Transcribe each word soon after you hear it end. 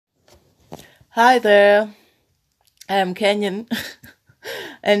Hi there, I'm Kenyan,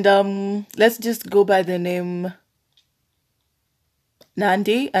 and let's just go by the name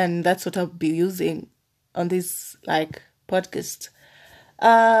Nandi, and that's what I'll be using on this podcast.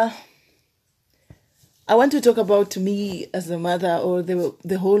 Uh, I want to talk about me as a mother, or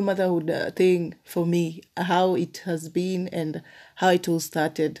the whole motherhood thing for me, how it has been and how it all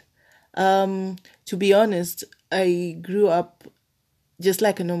started. To be honest, I grew up just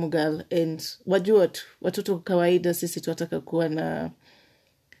like a normal girl, and wajua tu watoto kawaida sisi tunataka kuwa na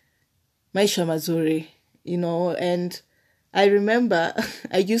maisha mazuri, and I remember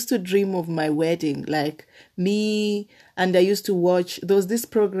I used to dream of my wedding, like me, and I used to watch, there was this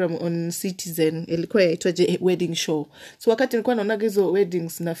program on Citizen, ilikuwa yaitwaje wedding show. So wakati nilikuwa naonaga hizo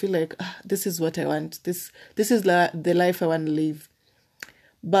weddings, na feel like, this is what I want, this is the life I want to live.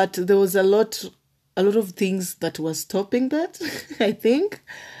 But there was a lot of things that were stopping that, I think.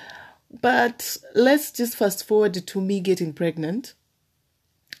 But let's just fast forward to me getting pregnant.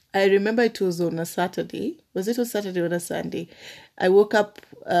 I remember it was on a Saturday. Was it on Saturday or on a Sunday? I woke up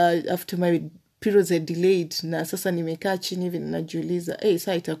after my periods had delayed, na sasa nimekaa chini hivi najiuliza,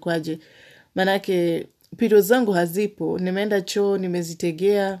 saa itakuwaje? Manake periods zangu hazipo, nimeenda choo,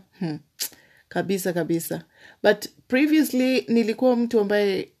 nimezitegea, kabisa. But previously nilikuwa mtu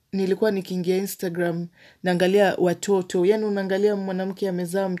ambaye nilikuwa nikiingia Instagram naangalia watoto, yani unaangalia mwanamke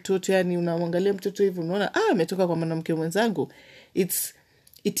amezaa mtoto, yani unamwangalia mtoto hivi unaona ametoka kwa mwanamke mwenzangu. It's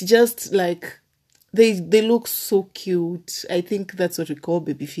just like they look so cute. I think that's what we call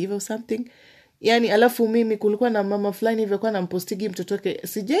baby fever or something. Yani alafu mimi kulikuwa na mama fulani hivi kwa nampostigi mtoto wake,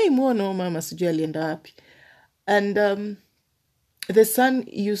 sijai muona mama, sijui alienda wapi. And the son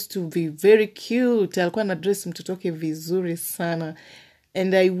used to be very cute. Alikuwa na dress mtoto wake vizuri sana.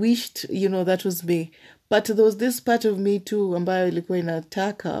 And I wished, that was me. But there was this part of me too ambayo ilikuwa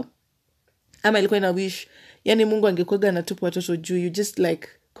inataka, ama ilikuwa ina wish, yani Mungu angekuwaga anatupa watoto juu, you just like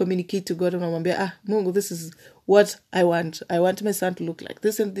communicate to God, unamwambia Mungu, this is what I want my son to look like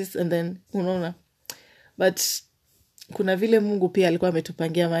this and this, and then unaona. But kuna vile Mungu pia alikuwa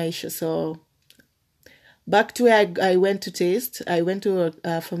ametupangia maisha. So back to where I went to test. I went to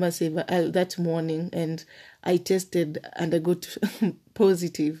a pharmacy that morning and I tested and I got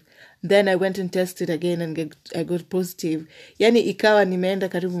positive. Then I went and tested again and I got positive. Yani ikawa nimeenda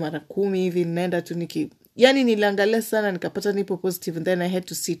karibu mara 10 hivi, naenda tu yani niliangalia sana nikapata nipo positive, and then I had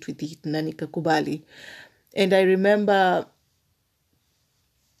to sit with it na nikakubali. And I remember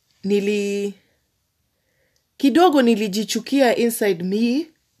kidogo nilijichukia inside me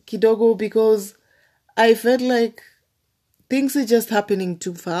kidogo, because I felt like things are just happening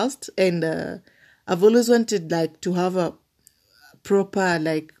too fast, and I've always wanted like to have a proper,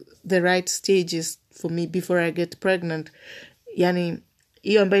 like the right stages for me before I get pregnant. Yani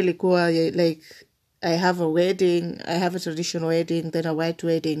hiyo ambayo ilikuwa like I have a wedding, I have a traditional wedding, then a white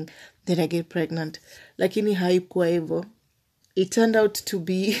wedding, then I get pregnant. Lakini haikuwa hivyo. It turned out to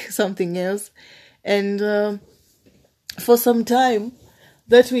be something else. And for some time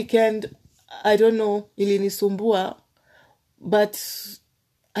that weekend, I don't know, ilinisumbua, but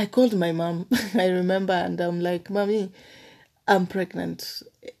I called my mom. I remember, and I'm like, Mommy, I'm pregnant.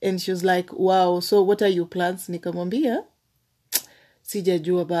 And she was like, wow, so what are your plans? Nikamwambia,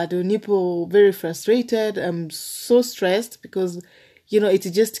 sijajua bado, nipo very frustrated. I'm so stressed because,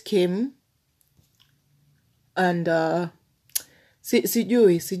 it just came. And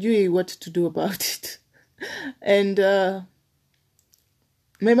sijui what to do about it. And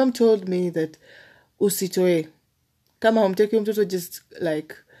my mom told me that usitoe. Kama humtaki mtoto, just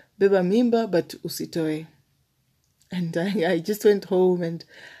like beba mimba, but usitoe. And I just went home and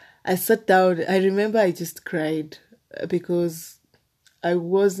I sat down. I remember I just cried because I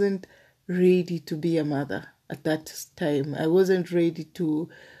wasn't ready to be a mother at that time. I wasn't ready to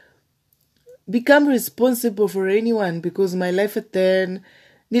become responsible for anyone, because my life at then,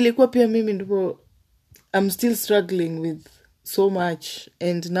 nilikuwa pia mimi ndipo, I'm still struggling with so much,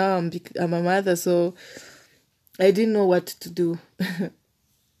 and now I'm a mother, so I didn't know what to do.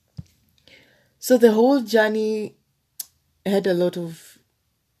 So the whole journey had the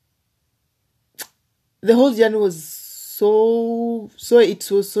whole journey was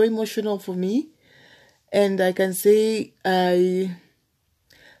it was so emotional for me. And I can say there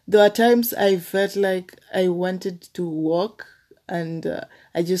are times I felt like I wanted to walk and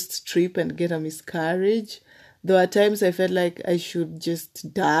I just trip and get a miscarriage. There are times I felt like I should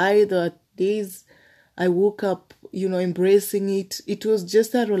just die. There are days I woke up, embracing it. It was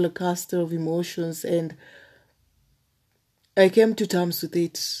just a roller coaster of emotions, and I came to terms with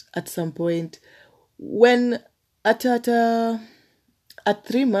it at some point. When at 3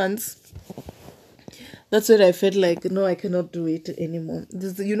 months, That's when I felt like, no, I cannot do it anymore.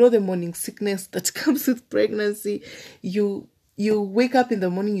 The morning sickness that comes with pregnancy. You wake up in the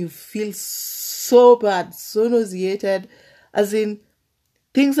morning, you feel so bad, so nauseated, as in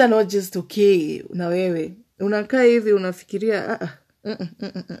things are not just okay. Na wewe unakaa hivi unafikiria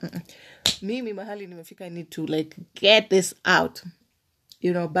mimi mahali nimefika, I need to like get this out,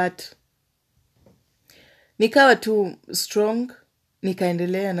 but nikawa too strong,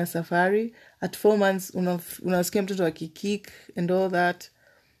 nikaendelea na safari. At 4 months unasikia mtoto akikik and all that,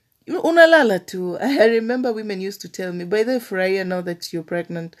 unalala tu. I remember women used to tell me, by the way, furahia now that you're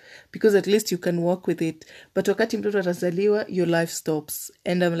pregnant because at least you can walk with it, but wakati mtoto atazaliwa your life stops.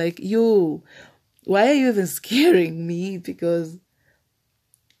 And I'm like, why are you even scaring me? Because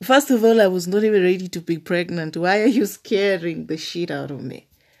first of all, I was not even ready to be pregnant. Why are you scaring the shit out of me?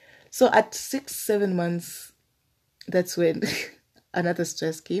 So at 6-7 months, that's when another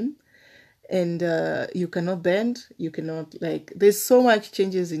stress came. And you cannot bend, you cannot, like, there's so much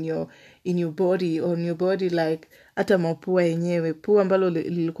changes in your body, on your body, like hata mapua yenyewe, pua ambalo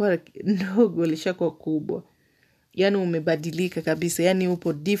lilikuwa ndogo lishakuwa kubwa. Yani umebadilika kabisa, yani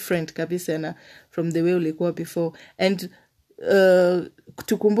upo different kabisa na from the way ulikuwa before. And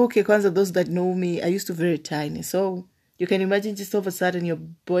tukumbuke kwanza, those that know me, I used to be very tiny, so you can imagine just all of a sudden your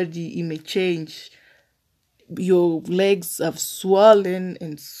body may change. Your legs have swollen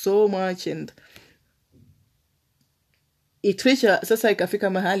and so much, and itwisha. Sasa ikafika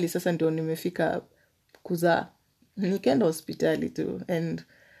mahali sasa ndio nimefika kuzaa, nikaenda hospitali tu. And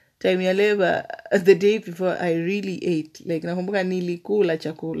time ya labor, the day before I really ate, like nakumbuka nilikula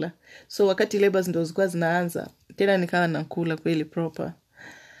chakula. So wakati labors ndio zilikuwa zinaanza tena, nikawa nakula kweli proper.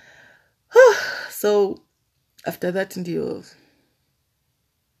 So after that ndio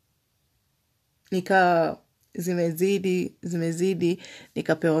zimezidi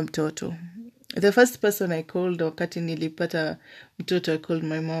nikapewa mtoto. The first person I called wakati nilipata mtoto, I called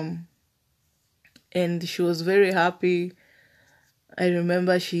my mom, and she was very happy. I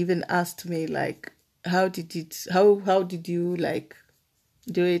remember she even asked me like, how did you like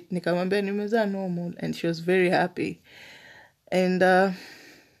do it? Nikamwambia nimezaa normal, and she was very happy. And I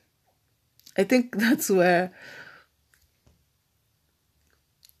think that's where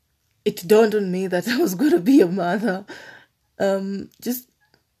it dawned on me that I was going to be a mother. Just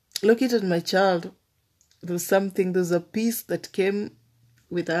looking at my child, there's a peace that came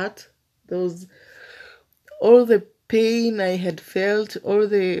with that. There was all the pain I had felt, all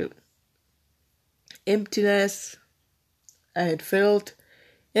the emptiness I had felt.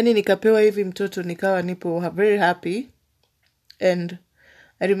 Yani nikapewa hivi mtoto, nikawa nipo very happy. And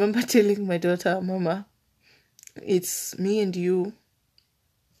I remember telling my daughter, Mama, it's me and you.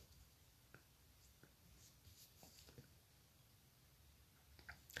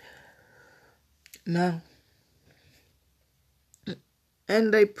 Now.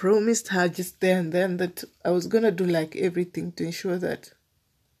 And I promised her just there and then that I was going to do like everything to ensure that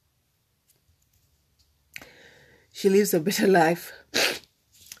she lives a better life.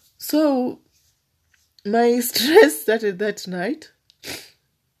 So my stress started that night.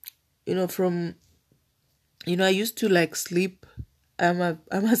 I used to like sleep. I'm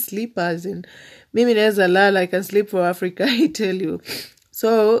a sleeper, as in mimi naweza lala, I can sleep for Africa, I tell you.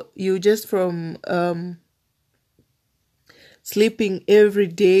 So you just from sleeping every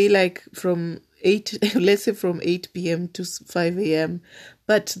day, like from 8, let's say from 8 p.m. to 5 a.m.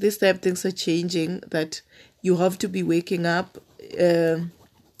 But this time things are changing, that you have to be waking up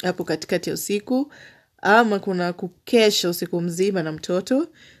hapo katikati ya usiku, ama kuna kukesha usiku mzima na mtoto.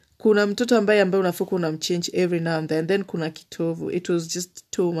 Kuna mtoto ambaye unafuku unamchange every now and then kuna kitovu. It was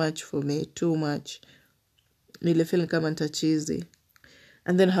just too much for me, too much. Nilifeel kama nitachizi.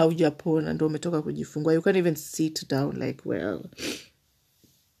 And then haujapona ndo umetoka kujifungua. You can't even sit down, like, well,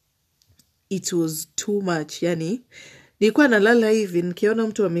 it was too much. Yani nilikuwa nalala hivi, nikiona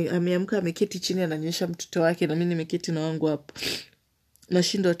mtu ameamka ameketi chini ananyesha mtoto wake, na mimi nimeketi na wangu hapo,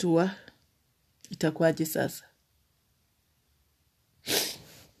 nashindwa tu itakuwaje sasa.